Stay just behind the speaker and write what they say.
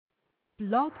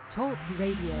Blog Talk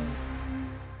Radio.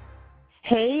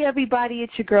 Hey everybody,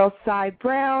 it's your girl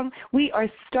Browne. We are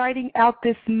starting out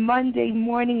this Monday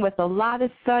morning with a lot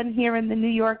of sun here in the New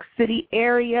York City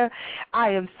area. I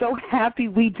am so happy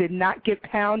we did not get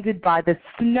pounded by the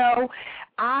snow.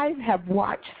 I have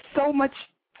watched so many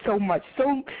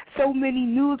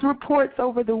news reports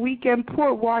over the weekend.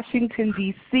 Poor Washington,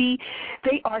 D.C.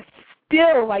 They are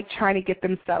still trying to get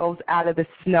themselves out of the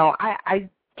snow. I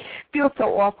feel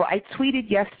so awful. I tweeted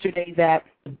yesterday that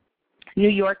New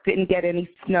York didn't get any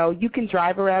snow. You can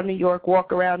drive around New York,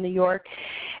 walk around New York,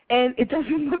 and it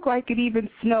doesn't look like it even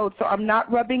snowed. So I'm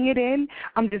not rubbing it in.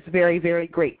 I'm just very, very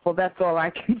grateful. That's all I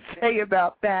can say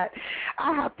about that.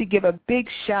 I have to give a big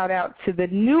shout out to the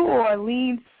New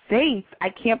Orleans Saints. I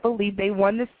can't believe they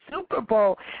won the Super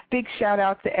Bowl. Big shout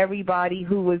out to everybody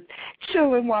who was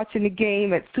chilling watching the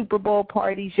game at Super Bowl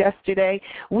parties yesterday.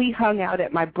 We hung out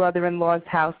at my brother-in-law's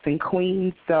house in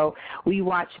Queens, so we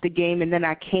watched the game, and then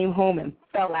I came home and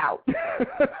fell out.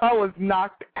 I was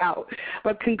knocked out.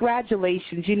 But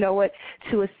congratulations, you know what,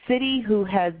 to a city who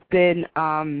has been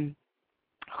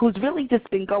who's really just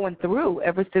been going through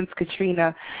ever since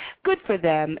Katrina. Good for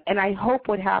them. And I hope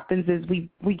what happens is we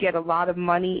get a lot of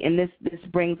money, and this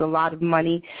brings a lot of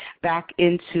money back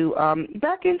into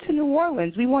New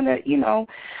Orleans. We want to,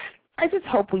 I just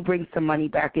hope we bring some money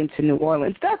back into New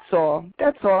Orleans. That's all.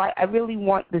 I really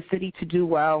want the city to do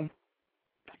well.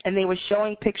 And they were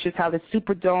showing pictures how the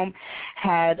Superdome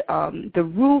had the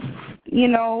roof,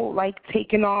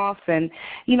 taken off, and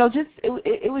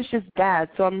it was just bad.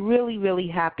 So I'm really, really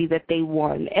happy that they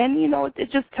won. And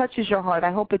it just touches your heart.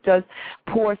 I hope it does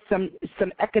pour some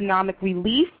economic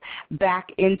relief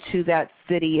back into that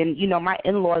city. And my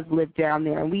in-laws live down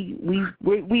there, and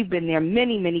we've been there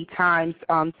many, many times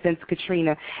since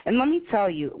Katrina. And let me tell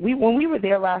you, when we were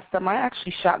there last summer, I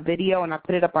actually shot video and I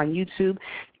put it up on YouTube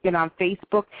and on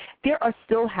Facebook. There are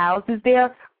still houses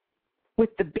there with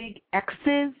the big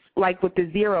X's, with the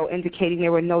zero indicating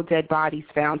there were no dead bodies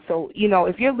found. So,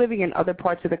 if you're living in other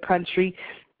parts of the country,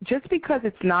 just because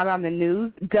it's not on the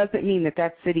news doesn't mean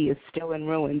that city is still in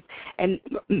ruins. And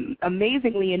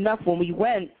amazingly enough, when we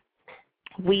went,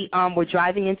 we were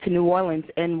driving into New Orleans,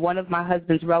 and one of my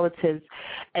husband's relatives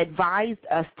advised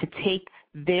us to take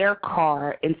their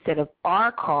car instead of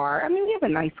our car. I mean, we have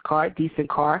a nice car, decent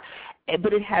car,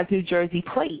 but it has New Jersey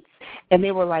plates. And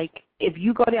they were like, if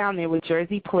you go down there with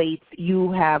Jersey plates,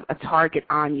 you have a target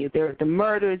on you. There are the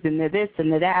murders and the this and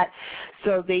the that.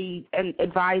 So they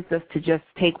advised us to just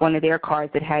take one of their cars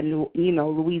that had,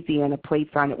 Louisiana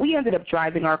plates on it. We ended up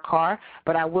driving our car,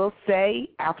 but I will say,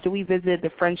 after we visited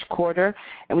the French Quarter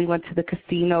and we went to the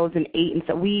casinos and ate, and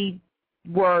so we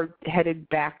were headed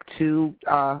back to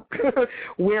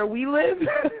where we live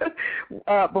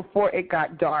before it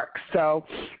got dark. So,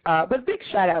 but big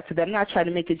shout out to them. I'm not trying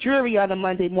to make it dreary on a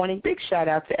Monday morning. Big shout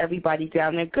out to everybody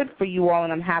down there. Good for you all,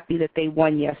 and I'm happy that they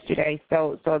won yesterday.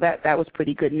 So that was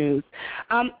pretty good news.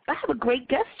 I have a great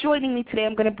guest joining me today.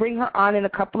 I'm going to bring her on in a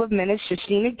couple of minutes,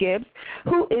 ShaChena Gibbs,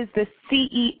 who is the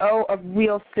CEO of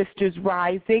Real Sisters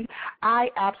Rising. I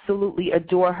absolutely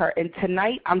adore her, and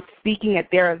tonight I'm speaking at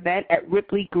their event at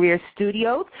Ripley Greer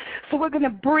Studios. So we're going to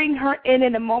bring her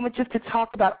in a moment just to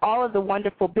talk about all of the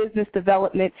wonderful business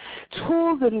development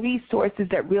tools and resources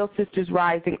that Real Sisters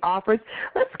Rising offers.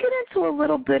 Let's get into a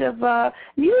little bit of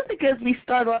music as we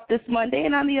start off this Monday,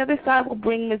 and on the other side we'll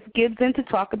bring Ms. Gibbs in to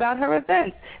talk about her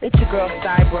events. It's your girl,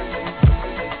 Browne.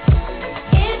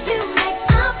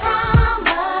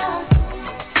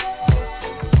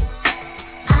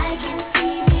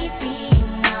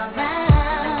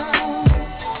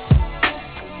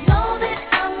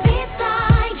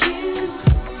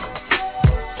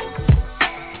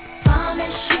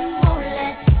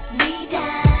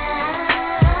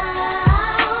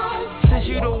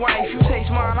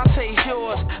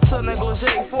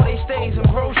 Negligee for they stays and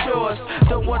brochures.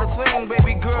 Don't want a thing,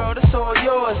 baby girl, that's all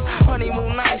yours.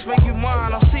 Honeymoon nights make you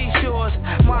mine on seashores.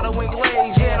 Modeling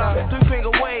glaze, yeah,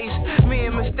 three-finger waves. Me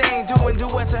and Miss Thing doing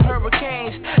duets and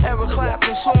hurricanes. Ever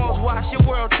clapping songs, watch your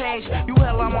world change. You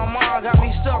hell on my mind, got me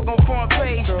stuck on front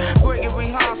page. Gregory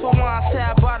Hines for mine,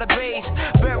 sat by the base.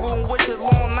 Bedroom with the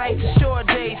long nights and short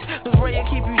days. Cause Ray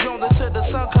keep you young until the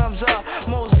sun comes up.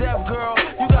 Most deaf girl,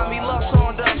 you got me love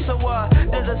on up. So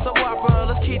did a soap opera,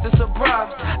 let's keep this a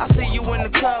surprise. I see you in the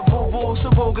club, boo boo, so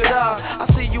boo it up. I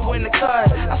see you in the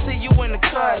cut, I see you in the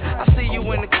cut, I see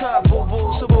you in the cut, boo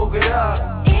boo, so boo it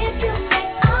up. If you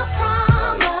make a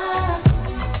promise,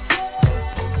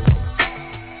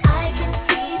 I can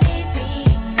see me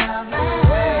being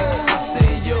around. I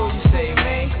say you, you say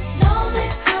me. Know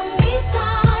that I'm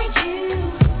beside you.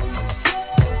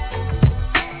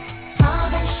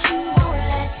 Promise you won't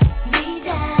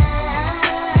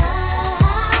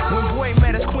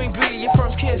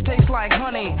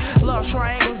money. Love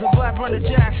triangles of Black Brenda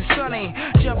Jackson, Sunny.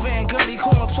 Jump in, Gunny,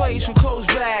 corn plays from clothes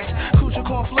bags. Coochie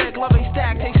cornflake, love a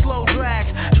stack, take slow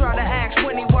drags. Try to ask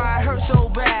Winnie why it hurt so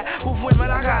bad. With women,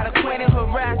 I got acquainted, her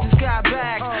rats just got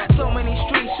back. So many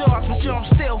street sharks, but yo, I'm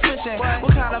still fishing.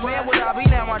 What kind of man would I be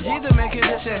now? My G's in mint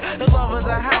condition. The love is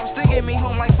a house, they get me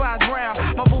home like 5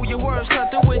 Brown. My boo, your words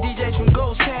cut through with DJs from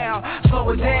Ghost Town. Slow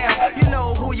it down, you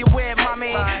know who you with,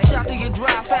 mommy. Shot to your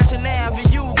drive, fashion nav,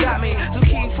 and you got me. So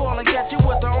keep falling, catch you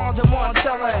with the arms and more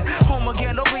telling. Home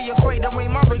again, don't be afraid to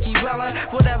ring my Ricky Bellin.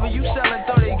 Whatever you selling,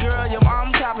 30 girl, your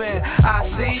mom copping. I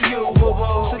see you, boo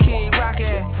boo, so keep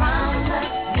rocking.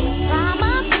 Promise me,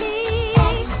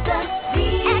 ecstasy,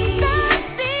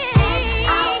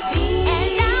 I'll be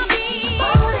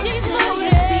devoted to you,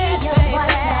 be your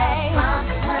wife now.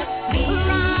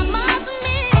 Promise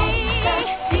me,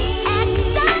 ecstasy,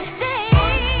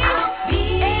 I'll be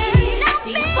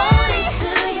devoted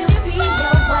to you, be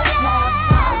your wife now.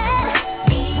 Promise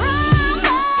me,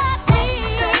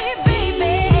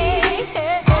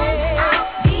 ecstasy, baby, I'll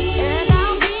be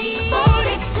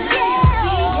devoted to you,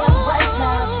 be your wife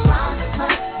now.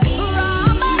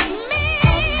 Promise me,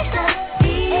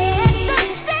 ecstasy,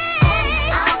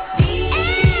 I'll be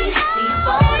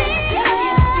devoted to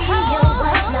you, be your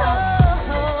wife now.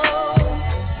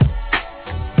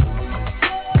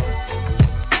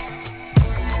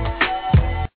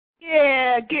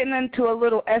 Yeah, getting into a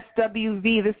little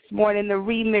SWV this morning, the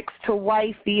remix to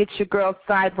Wifey. It's your girl,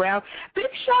 Cy Browne. Big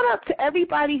shout out to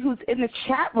everybody who's in the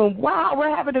chat room. Wow,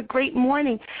 we're having a great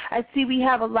morning. I see we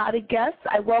have a lot of guests.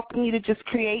 I welcome you to just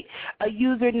create a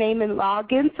username and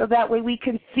login so that way we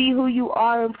can see who you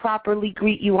are and properly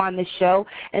greet you on the show.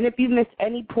 And if you miss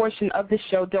any portion of the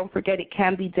show, don't forget it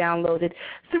can be downloaded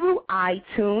through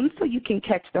iTunes so you can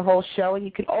catch the whole show, and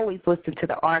you can always listen to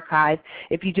the archive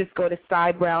if you just go to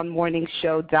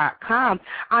CyBrowneMorningShow.com.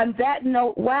 On that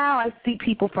note, wow, I see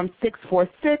people from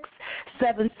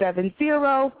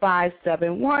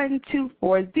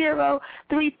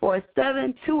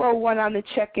 646-770-571-240-347-201 on the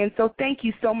check-in. So thank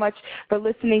you so much for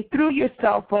listening through your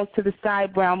cell phones to the Cy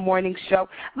Browne Morning Show.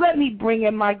 Let me bring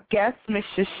in my guest, Miss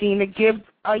ShaChena Gibbs.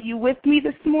 Are you with me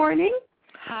this morning?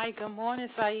 Hi, good morning,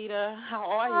 Saida. How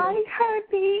are you? Hi,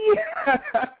 honey.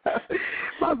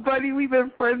 My buddy, we've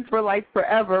been friends for like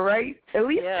forever, right? At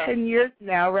least 10 years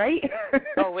now, right?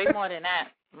 Oh, way more than that.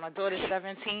 My daughter's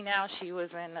 17 now. She was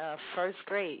in first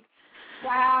grade.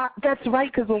 Wow, that's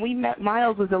right, because when we met,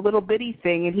 Miles was a little bitty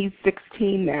thing, and he's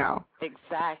 16 now.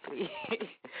 Exactly.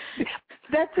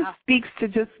 That just speaks to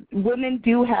just women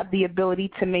do have the ability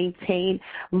to maintain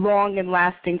long and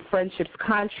lasting friendships,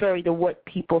 contrary to what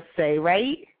people say,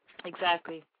 right?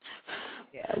 Exactly.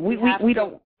 Yeah, we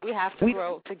don't. We have to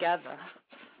grow together.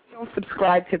 We don't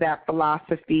subscribe to that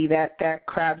philosophy, that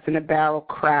crabs in a barrel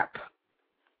crap.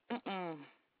 Mm-mm.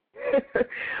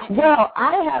 Well,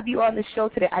 I have you on the show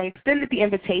today. I extended the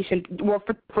invitation, well,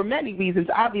 for many reasons,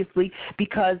 obviously,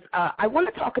 because I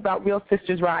want to talk about Real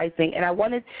Sisters Rising, and I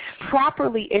want to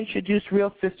properly introduce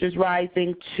Real Sisters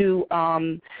Rising to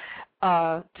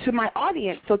my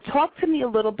audience. So talk to me a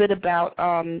little bit about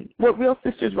what Real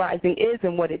Sisters Rising is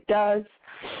and what it does.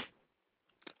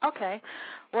 Okay.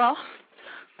 Well,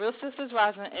 Real Sisters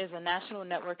Rising is a national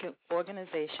network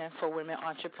organization for women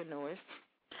entrepreneurs.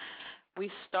 We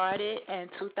started in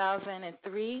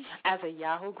 2003 as a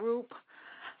Yahoo group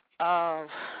of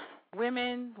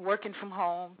women working from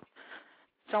home.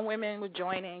 Some women were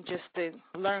joining just to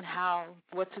learn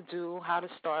what to do, how to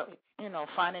start,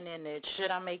 finding their niche.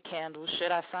 Should I make candles?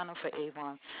 Should I sign up for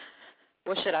Avon?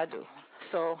 What should I do?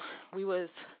 So we were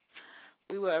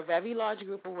a very large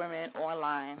group of women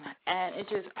online, and it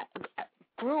just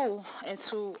grew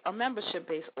into a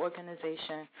membership-based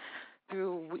organization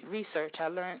through research. I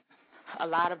learned a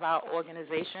lot about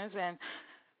organizations, and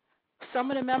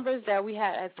some of the members that we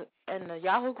had in the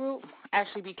Yahoo group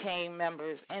actually became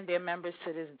members, and they're members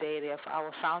to this day. They're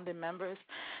our founding members.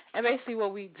 And basically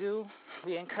what we do,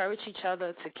 we encourage each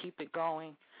other to keep it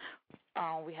going.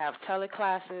 We have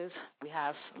teleclasses, we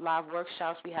have live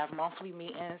workshops, we have monthly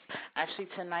meetings. Actually,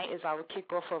 tonight is our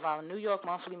kickoff of our New York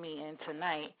monthly meeting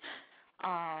tonight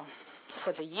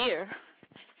for the year.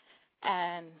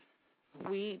 And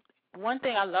one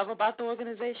thing I love about the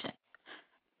organization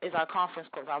is our conference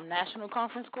calls, our national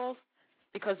conference calls,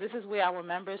 because this is where our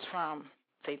members from,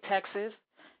 say, Texas,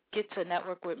 get to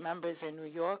network with members in New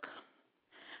York.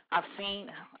 I've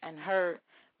seen and heard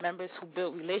members who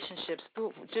build relationships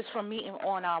just from meeting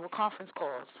on our conference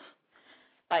calls.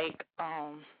 Like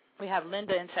we have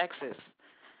Linda in Texas.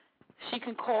 she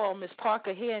can call Miss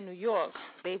Parker here in New York.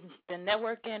 They've been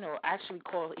networking or actually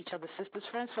call each other sisters,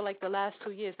 friends for like the last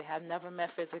 2 years. They have never met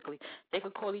physically. They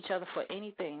could call each other for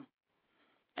anything.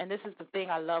 And this is the thing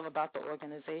I love about the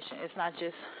organization. It's not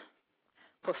just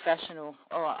professional,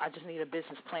 or I just need a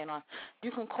business plan on.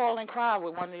 You can call and cry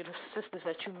with one of the sisters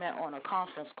that you met on a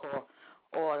conference call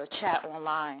or a chat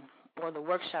online or the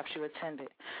workshops you attended.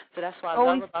 So that's what I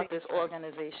love about this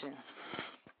organization.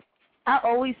 I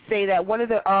always say that one of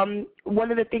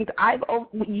the things I've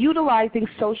utilizing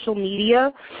social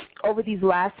media over these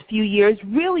last few years,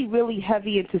 really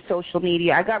heavy into social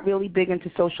media. I got really big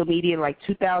into social media in like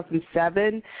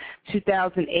 2007,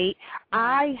 2008.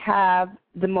 I have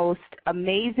the most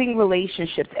amazing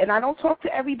relationships, and I don't talk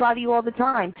to everybody all the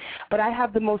time, but I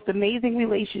have the most amazing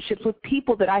relationships with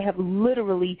people that I have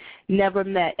literally never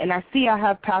met. And I see I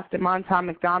have Pastor Monton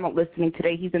McDonald listening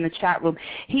today. He's in the chat room.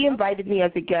 He invited me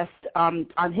as a guest on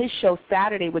his show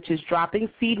Saturday, which is Dropping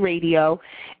Seed Radio,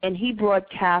 and he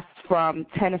broadcasts from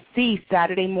Tennessee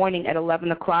Saturday morning at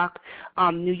 11 o'clock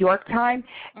New York time.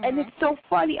 And it's so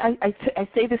funny. I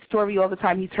say this story all the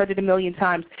time. He's heard it a million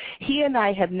times. He and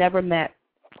I have never met.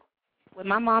 When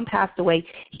my mom passed away,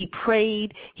 he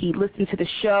prayed, he listened to the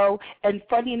show, and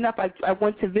funny enough, I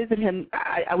went to visit him.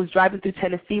 I was driving through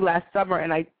Tennessee last summer,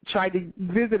 and I tried to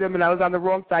visit him, and I was on the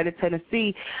wrong side of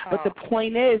Tennessee. But the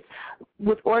point is,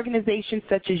 with organizations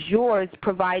such as yours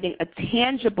providing a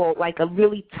tangible, like a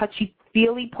really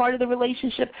touchy-feely part of the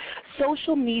relationship,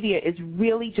 social media is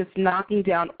really just knocking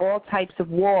down all types of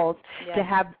walls to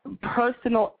have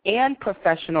personal and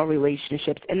professional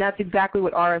relationships, and that's exactly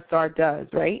what RSR does,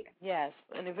 right? Yes,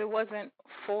 and if it wasn't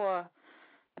for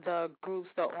the groups,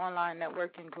 the online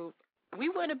networking groups, we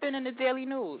wouldn't have been in the daily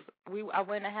news. I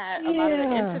wouldn't have had a lot of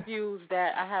the interviews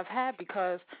that I have had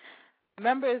because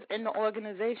members in the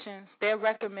organization, they're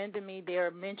recommending me, they're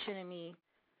mentioning me,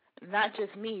 not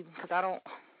just me, because I don't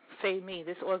say me.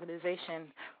 This organization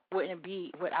wouldn't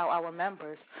be without our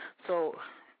members. So,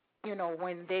 you know,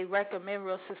 when they recommend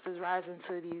Real Sisters Rising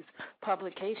to these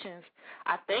publications,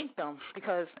 I thank them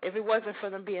because if it wasn't for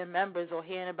them being members or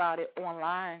hearing about it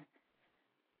online,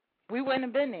 we wouldn't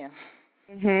have been there.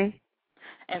 And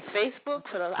Facebook,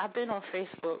 I've been on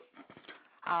Facebook,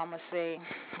 I'm going to say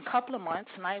a couple of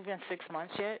months, not even 6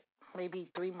 months yet, maybe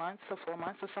 3 months or 4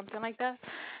 months or something like that.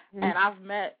 And I've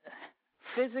met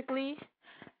physically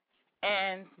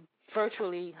and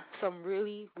virtually some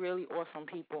really awesome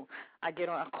people. I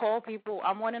call people.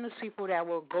 I'm one of those people that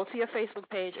will go to your Facebook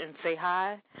page and say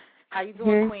hi. How you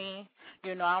doing, Queen?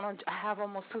 You know, I have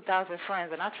almost 2,000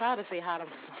 friends, and I try to say hi to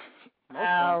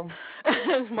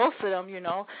most of them, you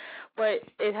know. But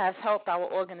it has helped our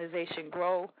organization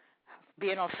grow.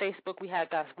 Being on Facebook, we have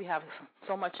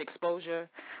so much exposure.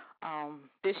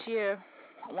 This year,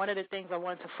 one of the things I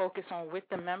wanted to focus on with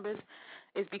the members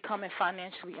is becoming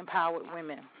financially empowered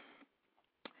women.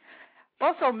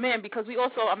 Also men, because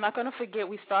I'm not going to forget,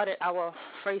 we started our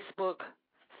Facebook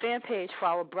fan page for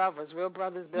our brothers, Real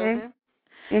Brothers Building.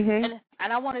 And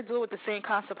I want to do it with the same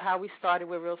concept how we started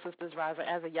with Real Sisters Rising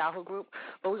as a Yahoo group,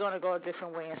 but we're going to go a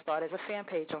different way and start as a fan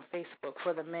page on Facebook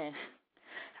for the men.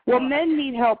 Well, men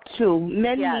need help too.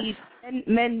 Men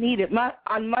need it.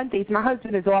 On Mondays, my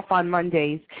husband is off on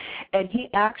Mondays, and he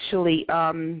actually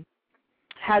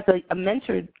has a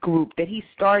mentor group that he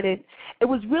started. It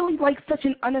was really like such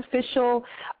an unofficial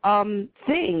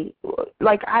thing.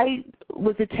 Like I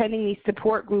was attending these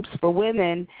support groups for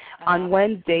women on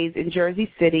Wednesdays in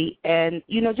Jersey City, and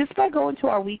you know, just by going to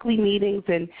our weekly meetings,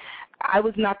 and I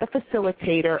was not the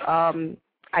facilitator.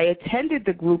 I attended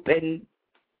the group and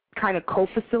kind of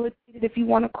co-facilitated, if you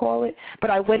want to call it, but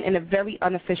I went in a very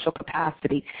unofficial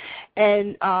capacity.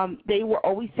 And they were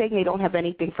always saying they don't have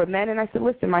anything for men, and I said,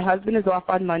 listen, my husband is off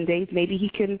on Mondays. Maybe he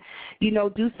can, you know,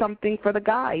 do something for the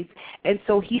guys. And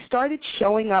so he started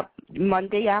showing up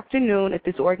Monday afternoon at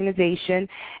this organization,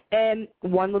 and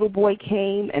one little boy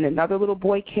came, and another little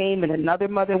boy came, and another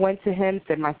mother went to him,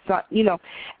 said, my son, you know,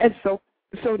 and so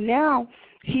now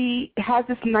he has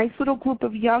this nice little group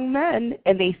of young men,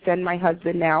 and they send my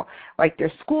husband now, like,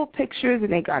 their school pictures,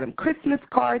 and they got him Christmas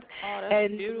cards. Oh, that's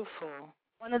beautiful.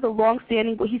 One of the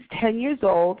long-standing, well, he's 10 years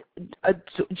old,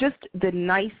 just the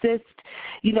nicest.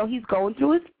 You know, he's going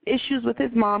through his issues with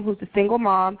his mom, who's a single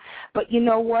mom, but you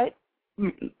know what?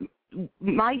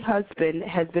 My husband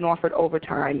has been offered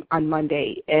overtime on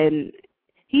Monday, and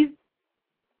he's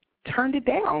turned it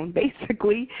down,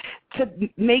 basically, to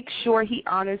make sure he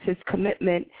honors his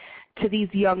commitment to these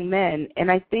young men.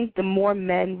 And I think the more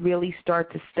men really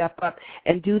start to step up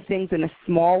and do things in a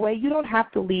small way, you don't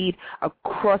have to lead a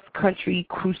cross-country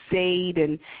crusade,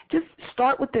 and just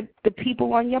start with the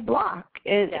people on your block.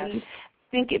 And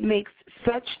think it makes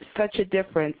such a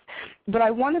difference. But I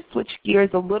want to switch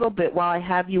gears a little bit while I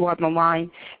have you on the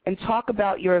line and talk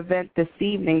about your event this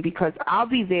evening, because I'll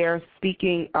be there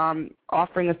speaking,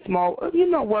 offering a small,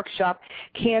 workshop,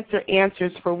 Cancer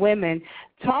Answers for Women.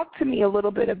 Talk to me a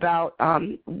little bit about,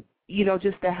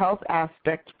 just the health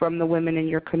aspect from the women in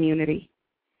your community.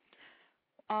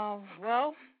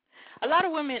 Well, a lot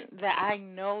of women that I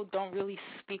know don't really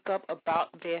speak up about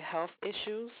their health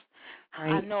issues.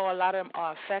 Right. I know a lot of them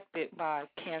are affected by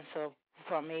cancer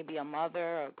from maybe a mother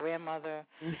or a grandmother.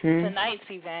 Mm-hmm. Tonight's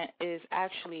event is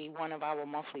actually one of our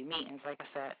monthly meetings, like I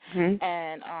said. Mm-hmm.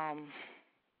 And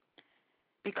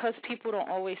because people don't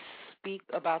always speak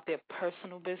about their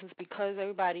personal business, because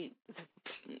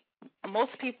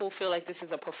most people feel like this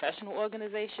is a professional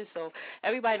organization, so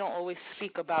everybody don't always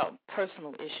speak about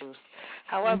personal issues.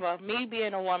 However, me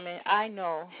being a woman, I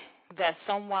know that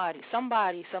somebody,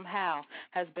 somehow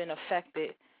has been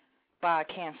affected by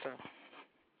cancer.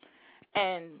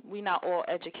 And we're not all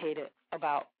educated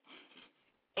about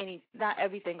not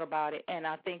everything about it. And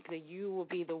I think that you will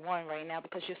be the one right now,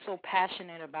 because you're so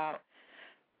passionate about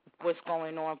what's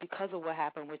going on because of what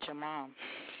happened with your mom.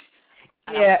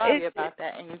 And I'm sorry about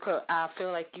that. And I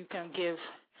feel like you can give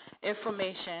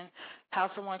information,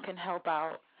 how someone can help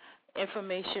out,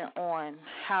 information on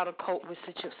how to cope with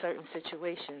certain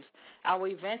situations. Our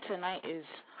event tonight is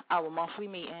our monthly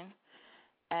meeting,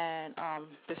 and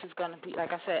this is going to be,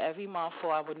 like I said, every month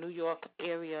for our New York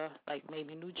area, like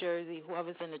maybe New Jersey,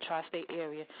 whoever's in the tri-state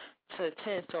area, to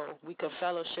attend so we can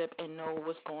fellowship and know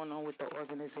what's going on with the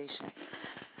organization.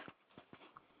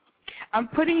 I'm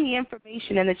putting the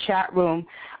information in the chat room.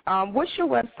 What's your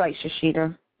website,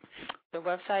 ShaChena? The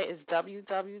website is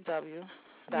www.real,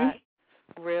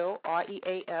 REAL,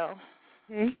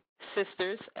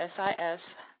 sisters, SISTERS,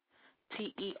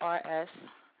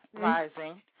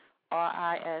 rising,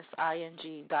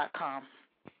 RISING.com.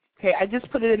 Okay, I just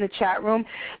put it in the chat room,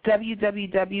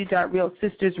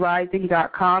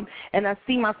 www.realsistersrising.com, and I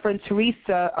see my friend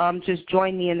Teresa just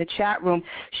joined me in the chat room.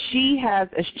 She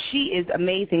is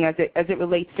amazing as it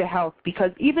relates to health, because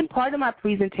even part of my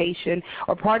presentation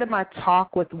or part of my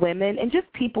talk with women and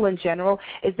just people in general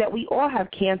is that we all have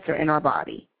cancer in our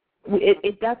body.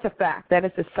 That's a fact. That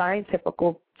is a scientific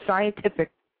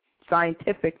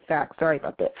fact. Sorry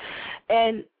about that.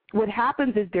 And what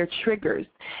happens is they're triggers,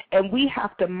 and we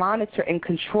have to monitor and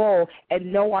control and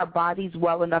know our bodies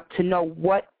well enough to know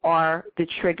what are the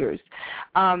triggers.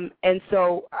 And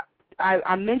so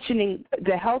I'm mentioning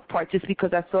the health part just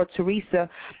because I saw Teresa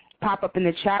pop up in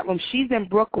the chat room. She's in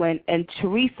Brooklyn, and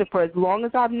Teresa, for as long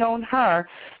as I've known her,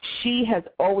 she has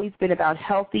always been about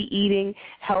healthy eating,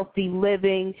 healthy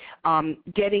living,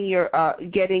 getting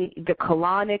the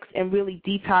colonics and really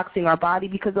detoxing our body,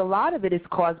 because a lot of it is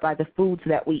caused by the foods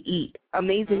that we eat.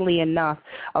 Amazingly enough,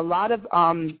 a lot of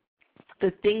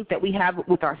the things that we have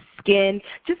with our skin,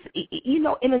 just,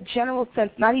 in a general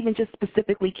sense, not even just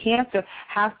specifically cancer,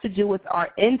 has to do with our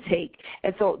intake.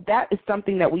 And so that is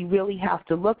something that we really have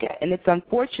to look at. And it's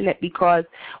unfortunate because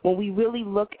when we really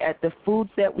look at the foods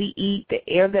that we eat, the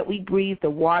air that we breathe, the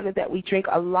water that we drink,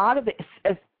 a lot of it,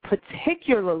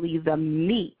 particularly the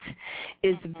meat,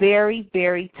 is very,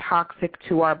 very toxic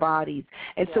to our bodies.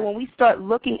 And so when we start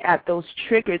looking at those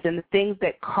triggers and the things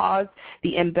that cause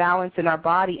the imbalance in our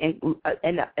body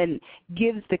and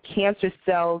gives the cancer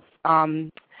cells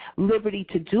liberty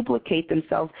to duplicate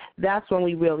themselves, that's when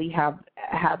we really have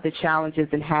the challenges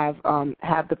and have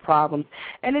the problems.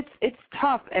 And it's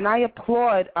tough, and I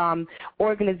applaud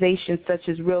organizations such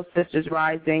as Real Sisters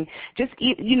Rising, just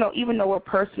even though we're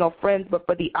personal friends, but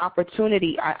for the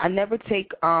opportunity, I never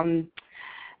take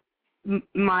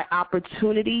my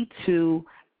opportunity to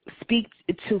speak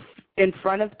to in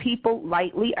front of people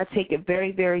lightly. I take it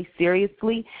very, very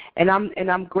seriously, and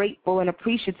I'm grateful and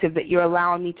appreciative that you're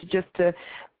allowing me to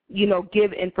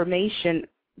give information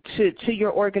to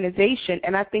your organization.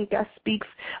 And I think that speaks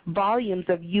volumes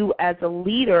of you as a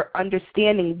leader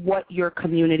understanding what your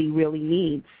community really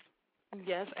needs.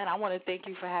 Yes, and I want to thank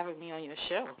you for having me on your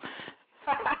show.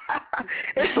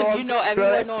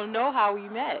 Everyone don't know how we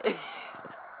met.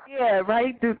 Yeah,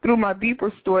 right, through my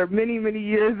beeper store many, many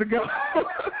years ago.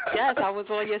 Yes, I was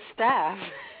on your staff.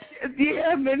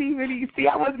 Yeah, many. See,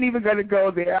 I wasn't even going to go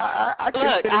there. I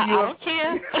don't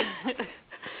care.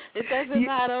 It doesn't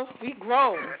matter. We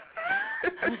grown.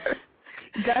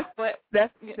 That's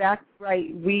exactly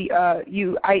right.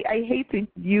 I hate to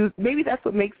use. Maybe that's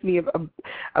what makes me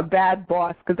a bad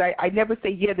boss, because I never say,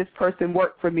 yeah, this person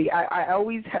worked for me. I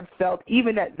always have felt,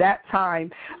 even at that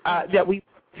time, that we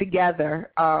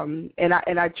together, and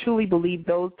I truly believe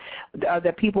those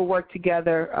that people work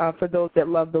together for those that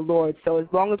love the Lord. So as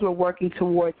long as we're working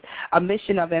towards a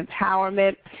mission of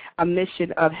empowerment, a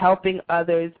mission of helping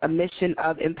others, a mission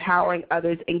of empowering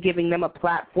others and giving them a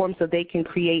platform so they can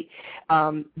create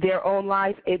their own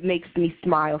life, it makes me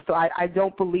smile. So I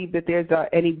don't believe that there's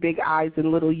any big I's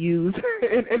and little U's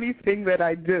in anything that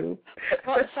I do.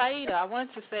 Well, Saida, I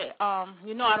wanted to say, I'm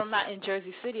not in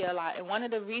Jersey City a lot, and one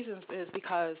of the reasons is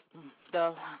because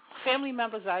the family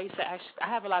members I used to I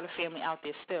have a lot of family out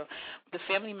there still. The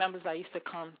family members I used to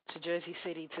come to Jersey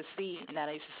City to see and that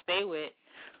I used to stay with,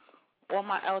 all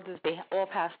my elders, they all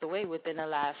passed away within the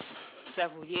last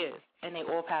several years, and they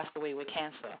all passed away with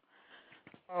cancer.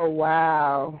 Oh,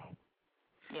 wow.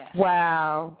 Yes.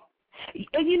 Wow.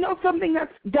 And you know something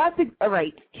that's all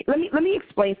right. Let me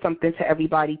explain something to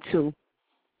everybody too.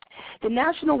 The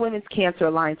National Women's Cancer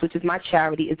Alliance, which is my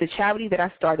charity, is a charity that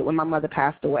I started when my mother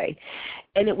passed away.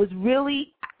 And it was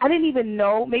really, I didn't even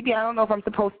know, maybe I don't know if I'm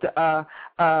supposed to,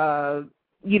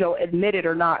 admit it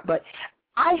or not, but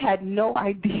I had no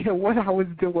idea what I was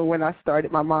doing when I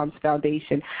started my mom's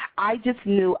foundation. I just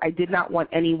knew I did not want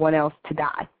anyone else to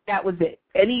die. That was it.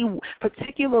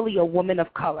 Particularly a woman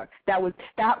of color. That was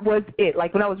it.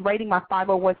 Like when I was writing my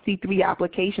 501c3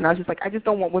 application, I was just like, I just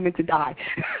don't want women to die.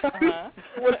 Uh-huh.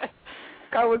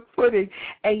 I was putting,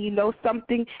 and you know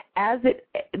something,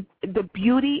 the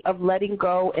beauty of letting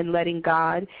go and letting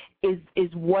God is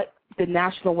what the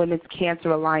National Women's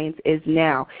Cancer Alliance is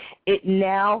now. It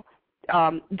now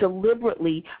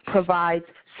deliberately provides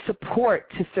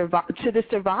support to the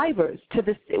survivors.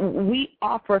 We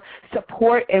offer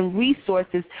support and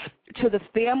resources to the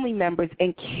family members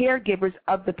and caregivers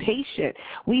of the patient.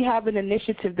 We have an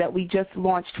initiative that we just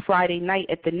launched Friday night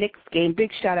at the Knicks game.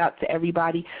 Big shout out to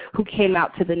everybody who came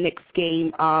out to the Knicks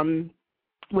game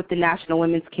with the National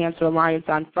Women's Cancer Alliance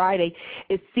on Friday.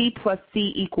 It's C plus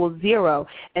C equals 0,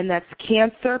 and that's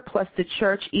cancer plus the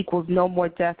church equals no more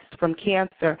deaths from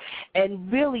cancer. And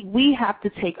really, we have to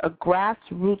take a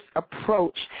grassroots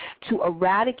approach to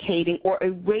eradicating or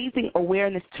raising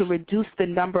awareness to reduce the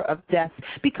number of deaths,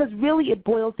 because really it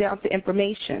boils down to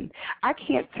information. I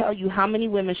can't tell you how many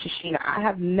women, ShaChena, I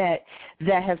have met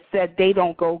that have said they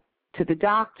don't go to the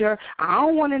doctor. I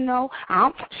don't want to know.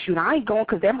 I ain't going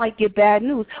because that might get bad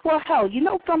news. Well, hell, you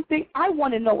know something? I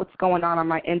want to know what's going on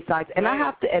my insides. And I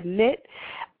have to admit,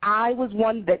 I was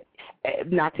one that,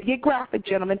 not to get graphic,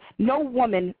 gentlemen, no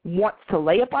woman wants to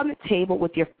lay up on the table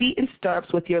with your feet in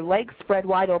stirrups, with your legs spread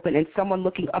wide open, and someone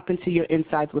looking up into your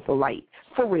insides with a light.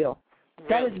 For real.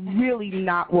 Really? That is really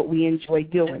not what we enjoy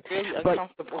doing. It's really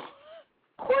uncomfortable.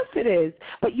 Of course it is.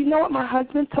 But you know what my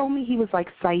husband told me? He was like,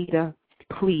 Saida,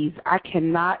 please, I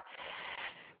cannot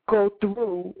go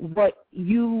through what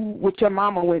your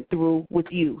mama went through with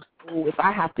you. If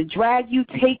I have to drag you,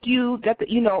 take you,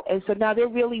 and so now they're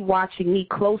really watching me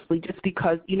closely just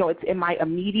because, it's in my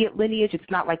immediate lineage. It's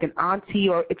not like an auntie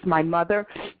or it's my mother.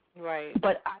 Right.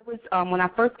 But I was, when I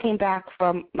first came back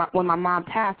when my mom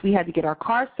passed, we had to get our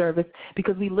car serviced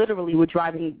because we literally were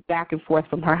driving back and forth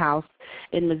from her house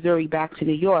in Missouri back to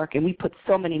New York, and we put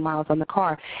so many miles on the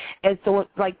car. And so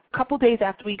like a couple days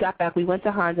after we got back, we went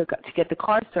to Honda to get the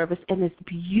car serviced, and this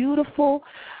beautiful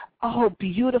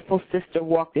sister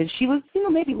walked in. She was,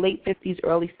 maybe late 50s,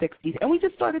 early 60s, and we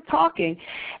just started talking.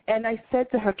 And I said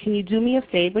to her, can you do me a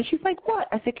favor? And she's like, what?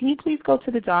 I said, can you please go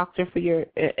to the doctor for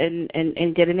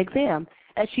and get an exam?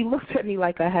 And she looked at me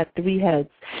like I had 3 heads.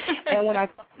 And when I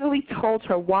finally told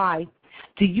her why,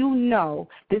 do you know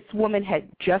this woman had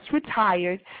just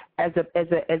retired as a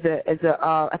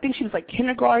I think she was like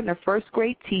kindergarten or first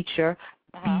grade teacher.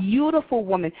 Beautiful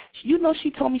woman.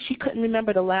 She told me she couldn't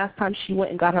remember the last time she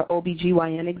went and got her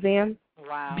OBGYN exam.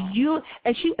 Wow.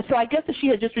 So I guess if she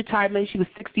had just retired, maybe she was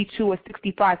 62 or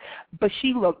 65, but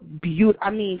she looked beautiful. I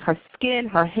mean, her skin,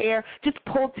 her hair, just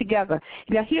pulled together.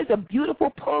 Now, here's a beautiful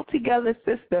pulled together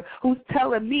sister who's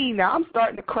telling me, now I'm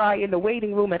starting to cry in the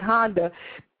waiting room at Honda,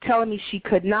 telling me she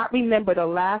could not remember the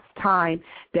last time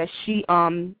that she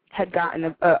had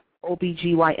gotten a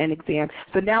OBGYN exam.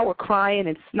 So now we're crying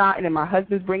and snotting, and my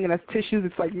husband's bringing us tissues.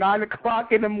 It's like 9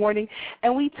 o'clock in the morning.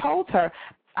 And we told her,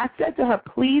 I said to her,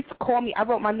 please call me. I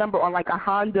wrote my number on like a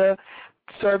Honda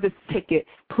service ticket.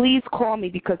 Please call me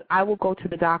because I will go to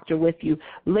the doctor with you.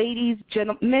 Ladies,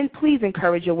 gentlemen, please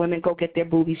encourage your women, go get their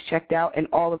boobies checked out and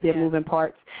all of their moving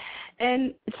parts.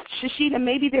 And ShaChena,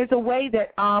 maybe there's a way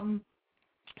that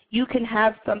you can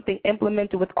have something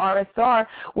implemented with RSR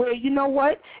where, you know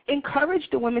what, encourage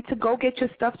the women to go get your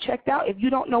stuff checked out. If you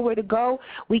don't know where to go,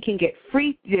 we can get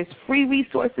there's free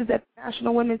resources that the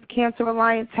National Women's Cancer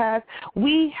Alliance has.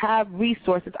 We have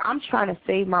resources. I'm trying to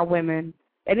save my women.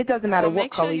 And it doesn't matter Well, what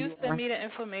make color sure you you are. send me the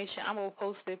information. I'm gonna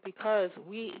post it because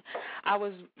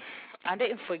I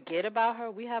didn't forget about her.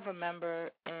 We have a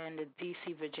member in the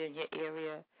D.C., Virginia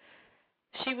area.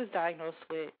 She was diagnosed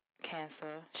with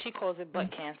cancer. She calls it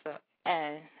butt cancer.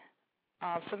 And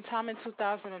sometime in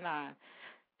 2009,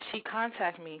 she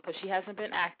contacted me because she hasn't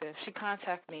been active. She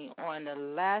contacted me on the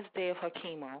last day of her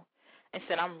chemo and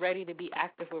said, I'm ready to be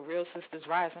active with Real Sisters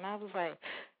Rise. And I was like,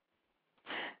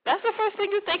 that's the first thing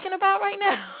you're thinking about right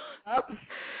now?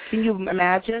 Can you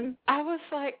imagine? I was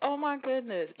like, oh, my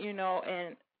goodness, and,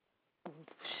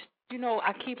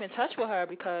 I keep in touch with her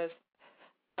because,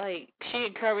 like, she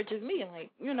encourages me,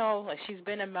 like, like she's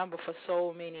been a member for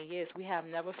so many years. We have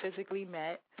never physically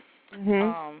met.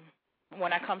 Mm-hmm.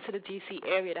 When I come to the D.C.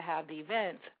 area to have the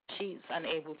events, she's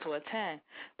unable to attend.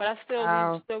 But I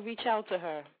still reach out to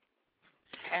her.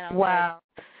 And I'm like,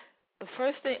 the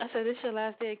first thing, I said, this is your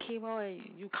last day of chemo and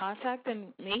you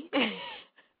contacting me?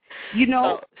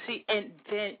 So she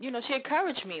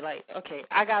encouraged me, like, okay,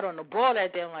 I got on the ball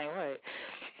that day. I'm like, what?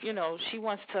 She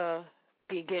wants to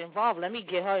get involved. Let me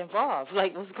get her involved.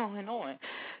 Like, what's going on?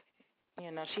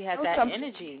 She had that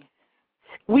energy.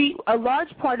 A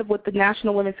large part of what the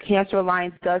National Women's Cancer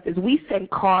Alliance does is we send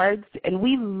cards, and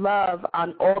we love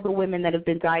on all the women that have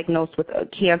been diagnosed with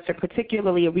cancer,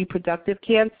 particularly a reproductive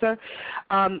cancer.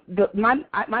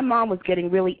 My mom was getting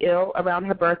really ill around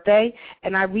her birthday,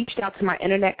 and I reached out to my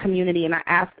internet community, and I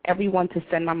asked everyone to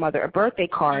send my mother a birthday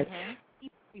card. Mm-hmm.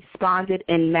 Responded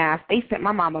en masse. They sent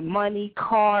my mama money,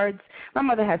 cards. My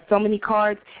mother has so many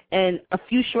cards, and a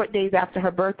few short days after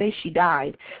her birthday, she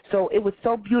died. So it was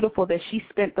so beautiful that she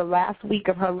spent the last week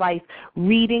of her life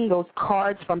reading those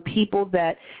cards from people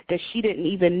that she didn't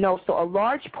even know. So a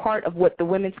large part of what the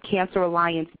Women's Cancer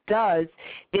Alliance does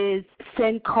is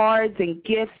send cards and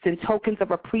gifts and tokens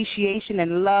of appreciation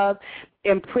and love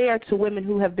and prayer to women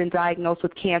who have been diagnosed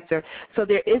with cancer. So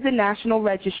there is a national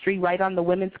registry right on the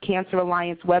Women's Cancer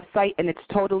Alliance website, and it's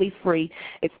totally free.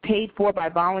 It's paid for by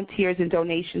volunteers and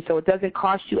donations, so it doesn't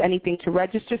cost you anything to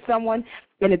register someone,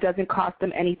 and it doesn't cost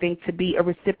them anything to be a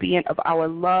recipient of our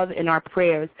love and our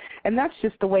prayers. And that's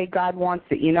just the way God wants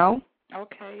it,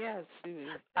 Okay, yes.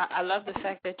 I love the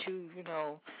fact that you you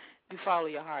follow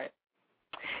your heart.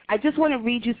 I just want to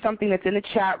read you something that's in the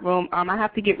chat room. I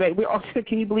have to get ready.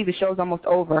 Can you believe the show's almost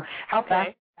over? How fast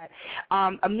is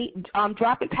that?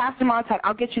 Drop it, Pastor Montag.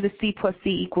 I'll get you the C plus C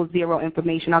equals 0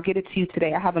 information. I'll get it to you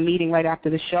today. I have a meeting right after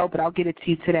the show, but I'll get it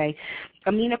to you today.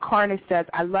 Amina Carter says,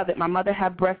 I love it. My mother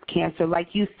had breast cancer.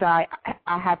 Like you, Sai,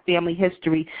 I have family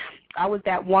history. I was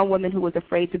that one woman who was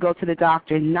afraid to go to the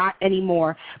doctor. Not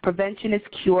anymore. Prevention is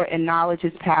cure and knowledge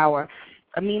is power.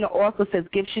 Amina also says,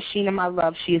 give ShaChena my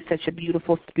love. She is such a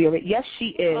beautiful spirit. Yes, she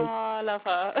is. Oh, I love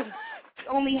her. We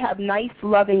only have nice,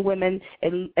 loving women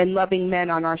and loving men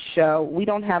on our show. We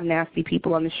don't have nasty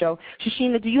people on the show.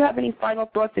 ShaChena, do you have any final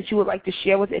thoughts that you would like to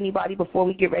share with anybody before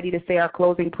we get ready to say our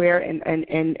closing prayer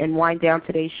and wind down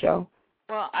today's show?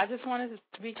 Well, I just wanted to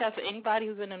reach out to anybody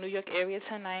who's in the New York area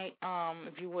tonight.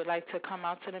 If you would like to come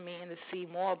out to the meeting to see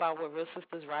more about what Real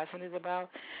Sisters Rising is about,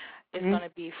 it's going to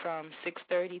be from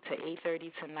 6:30 to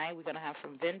 8:30 tonight. We're going to have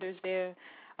some vendors there.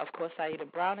 Of course, Aida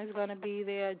Browne is going to be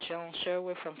there. Joan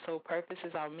Sherwood from Soul Purpose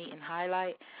is our meet and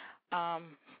highlight.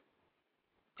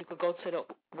 You could go to the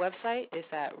website. It's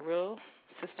at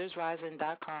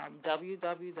realsistersrising.com,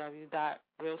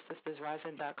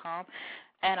 www.realsistersrising.com.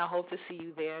 And I hope to see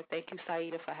you there. Thank you,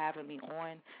 Saida, for having me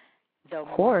on the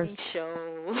morning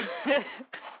show.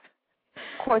 Of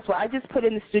course. Well, I just put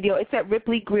in the studio. It's at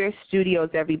Ripley Greer Studios,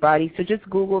 everybody. So just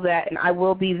Google that, and I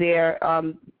will be there.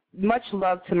 Much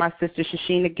love to my sister,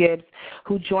 ShaChena Gibbs,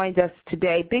 who joined us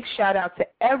today. Big shout-out to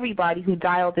everybody who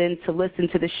dialed in to listen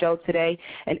to the show today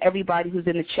and everybody who's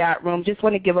in the chat room. Just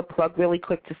want to give a plug really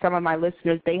quick to some of my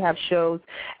listeners. They have shows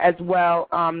as well.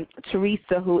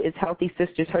 Teresa, who is Healthy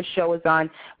Sisters, her show is on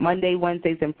Monday,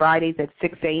 Wednesdays, and Fridays at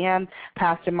 6 a.m.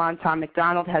 Pastor Monton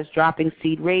McDonald has Dropping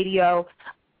Seed Radio.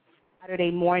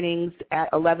 Saturday mornings at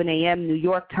 11 a.m. New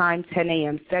York time, 10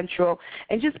 a.m. Central.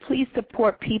 And just please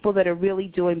support people that are really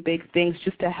doing big things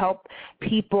just to help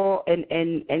people and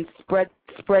spread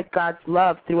God's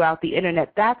love throughout the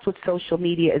Internet. That's what social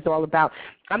media is all about.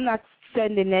 I'm not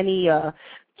sending any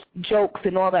jokes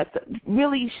and all that stuff.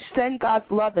 Really send God's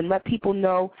love and let people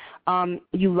know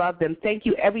you love them. Thank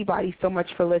you, everybody, so much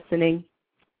for listening.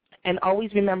 And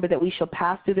always remember that we shall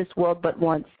pass through this world but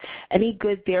once. Any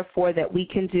good, therefore, that we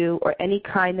can do or any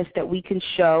kindness that we can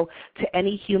show to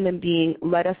any human being,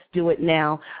 let us do it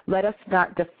now. Let us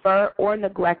not defer or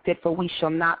neglect it, for we shall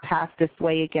not pass this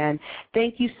way again.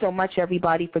 Thank you so much,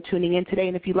 everybody, for tuning in today.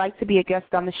 And if you'd like to be a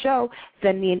guest on the show,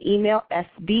 send me an email,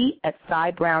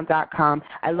 sb@cybrowne.com.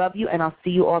 I love you, and I'll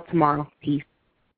see you all tomorrow. Peace.